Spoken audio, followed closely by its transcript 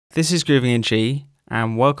This is Grooving in G,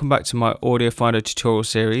 and welcome back to my Audio Finder tutorial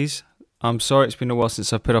series. I'm sorry it's been a while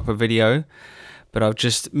since I've put up a video, but I've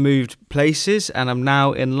just moved places and I'm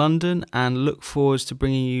now in London and look forward to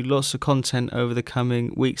bringing you lots of content over the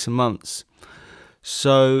coming weeks and months.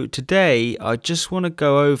 So today I just want to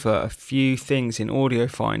go over a few things in Audio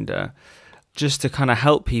Finder just to kind of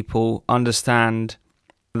help people understand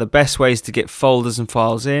the best ways to get folders and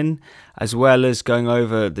files in, as well as going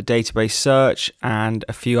over the database search and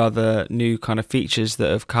a few other new kind of features that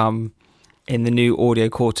have come in the new Audio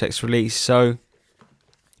Cortex release. So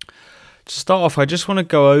to start off, I just want to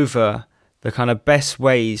go over the kind of best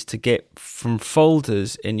ways to get from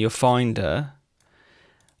folders in your Finder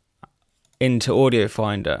into Audio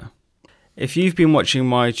Finder. If you've been watching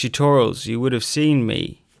my tutorials, you would have seen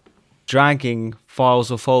me dragging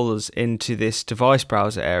files or folders into this device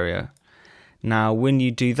browser area. Now when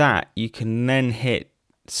you do that, you can then hit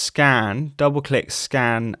scan, double click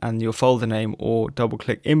scan and your folder name, or double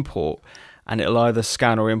click import, and it'll either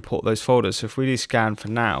scan or import those folders. So if we do scan for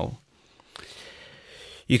now,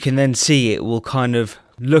 you can then see it will kind of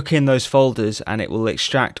look in those folders and it will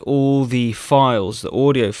extract all the files, the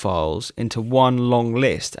audio files, into one long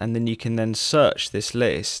list, and then you can then search this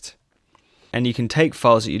list. And you can take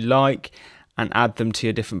files that you like and add them to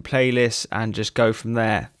your different playlists and just go from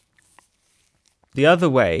there. The other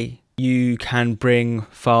way you can bring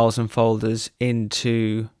files and folders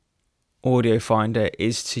into Audio Finder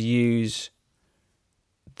is to use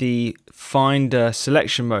the Finder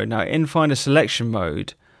selection mode. Now in Finder selection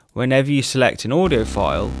mode, whenever you select an audio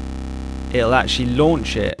file, it'll actually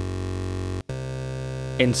launch it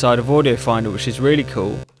inside of Audio Finder, which is really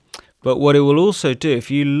cool. But what it will also do, if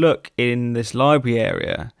you look in this library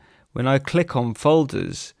area, when I click on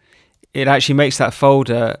folders, it actually makes that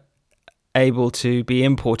folder able to be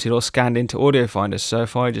imported or scanned into Audio Finder. So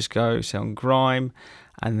if I just go, say, on Grime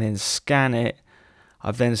and then scan it,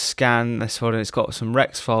 I've then scanned this folder and it's got some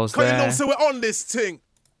Rex files there. You know, so we're on this thing.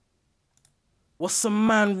 What's the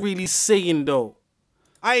man really saying though?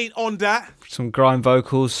 I ain't on that. Some Grime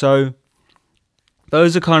vocals. So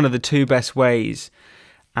those are kind of the two best ways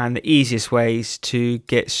and the easiest ways to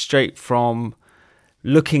get straight from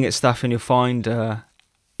looking at stuff in your Finder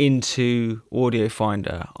into Audio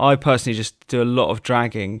Finder. I personally just do a lot of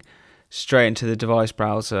dragging straight into the device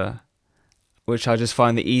browser, which I just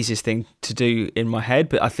find the easiest thing to do in my head,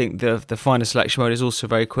 but I think the Finder selection mode is also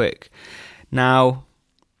very quick. Now,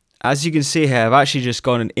 as you can see here, I've actually just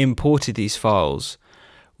gone and imported these files,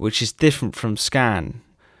 which is different from scan.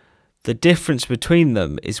 The difference between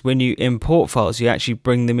them is when you import files, you actually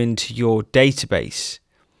bring them into your database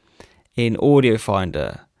in Audio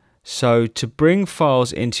Finder. So to bring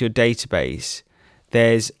files into your database,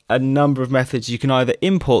 there's a number of methods. You can either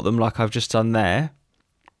import them like I've just done there,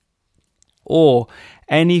 or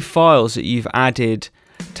any files that you've added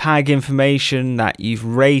tag information, that you've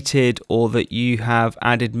rated, or that you have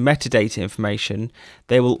added metadata information,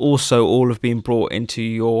 they will also all have been brought into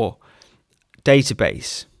your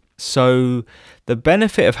database. So the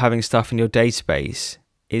benefit of having stuff in your database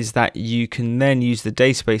is that you can then use the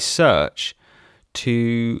database search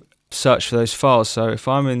to search for those files. So if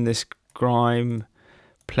I'm in this Grime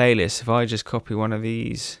playlist, if I just copy one of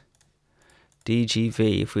these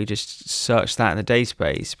DGV, if we just search that in the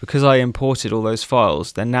database, because I imported all those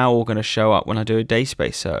files, they're now all going to show up when I do a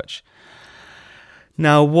database search.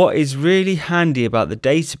 Now what is really handy about the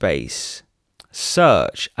database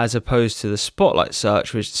search as opposed to the Spotlight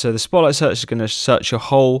search, so the Spotlight search is going to search your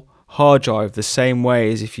whole hard drive the same way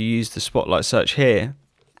as if you use the Spotlight search here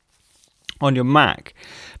on your Mac,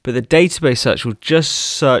 but the database search will just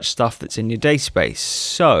search stuff that's in your database.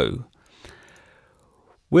 So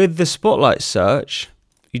with the Spotlight search,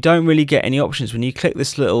 you don't really get any options. When you click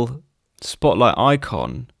this little Spotlight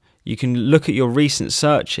icon, you can look at your recent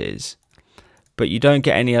searches, but you don't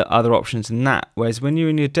get any other options than that. Whereas when you're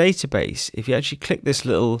in your database, if you actually click this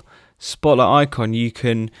little Spotlight icon, you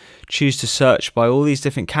can choose to search by all these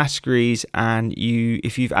different categories, and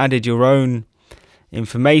if you've added your own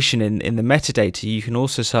information in the metadata, you can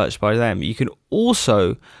also search by them. You can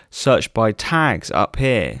also search by tags up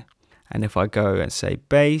here, and if I go and say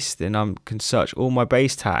bass, then I can search all my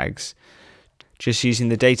bass tags just using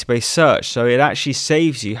the database search. So it actually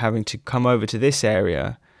saves you having to come over to this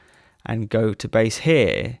area and go to bass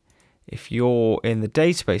here. If you're in the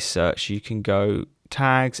database search, you can go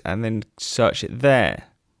tags and then search it there.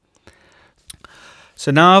 So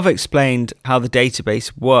now I've explained how the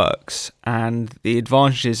database works and the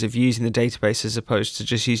advantages of using the database as opposed to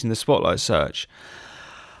just using the Spotlight search.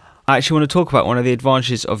 I actually want to talk about one of the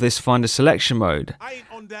advantages of this Finder selection mode. I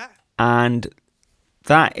ain't on that. And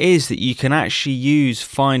that is that you can actually use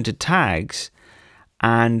Finder tags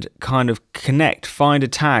and kind of connect Finder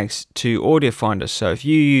tags to Audio Finder. So if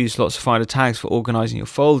you use lots of Finder tags for organizing your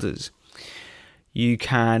folders, you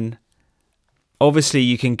can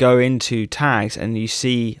go into tags and you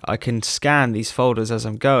see I can scan these folders as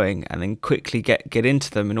I'm going and then quickly get into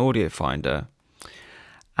them in Audio Finder.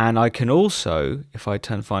 And I can also, if I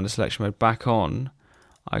turn Finder selection mode back on,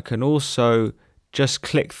 I can also just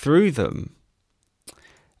click through them,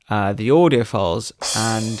 the audio files,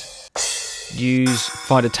 and use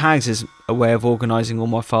Finder tags as a way of organizing all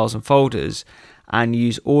my files and folders, and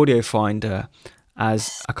use Audio Finder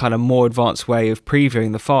as a kind of more advanced way of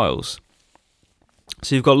previewing the files.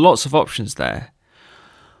 So you've got lots of options there.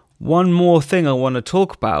 One more thing I want to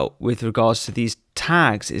talk about with regards to these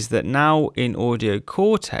tags is that now in Audio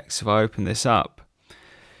Cortex, if I open this up,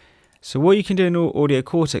 so what you can do in Audio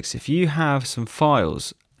Cortex, if you have some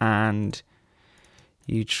files and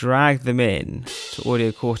you drag them in to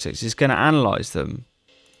Audio Cortex, it's going to analyze them.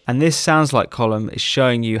 And this sounds like column is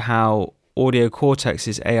showing you how Audio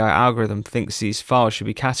Cortex's AI algorithm thinks these files should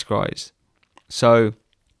be categorized. So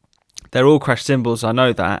they're all crash symbols, I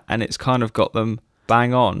know that, and it's kind of got them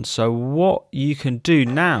bang on. So what you can do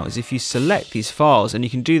now is if you select these files, and you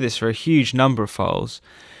can do this for a huge number of files,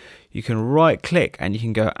 you can right click and you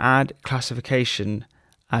can go add classification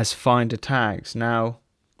as Finder tags. Now,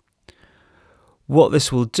 what this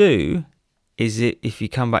will do is if you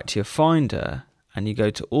come back to your Finder and you go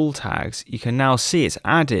to all tags, you can now see it's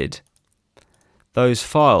added those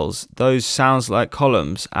files, those sounds like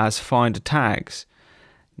columns, as Finder tags.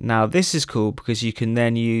 Now this is cool because you can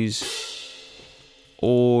then use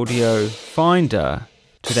Audio Finder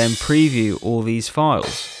to then preview all these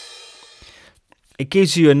files. It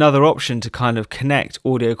gives you another option to kind of connect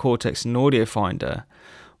Audio Cortex and Audio Finder.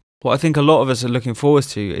 What I think a lot of us are looking forward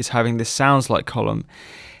to is having this sounds like column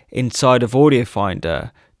inside of Audio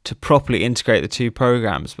Finder to properly integrate the two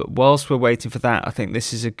programs. But whilst we're waiting for that, I think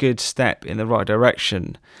this is a good step in the right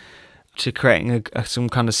direction to creating some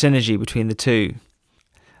kind of synergy between the two.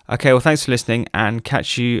 Okay, well, thanks for listening, and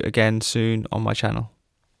catch you again soon on my channel.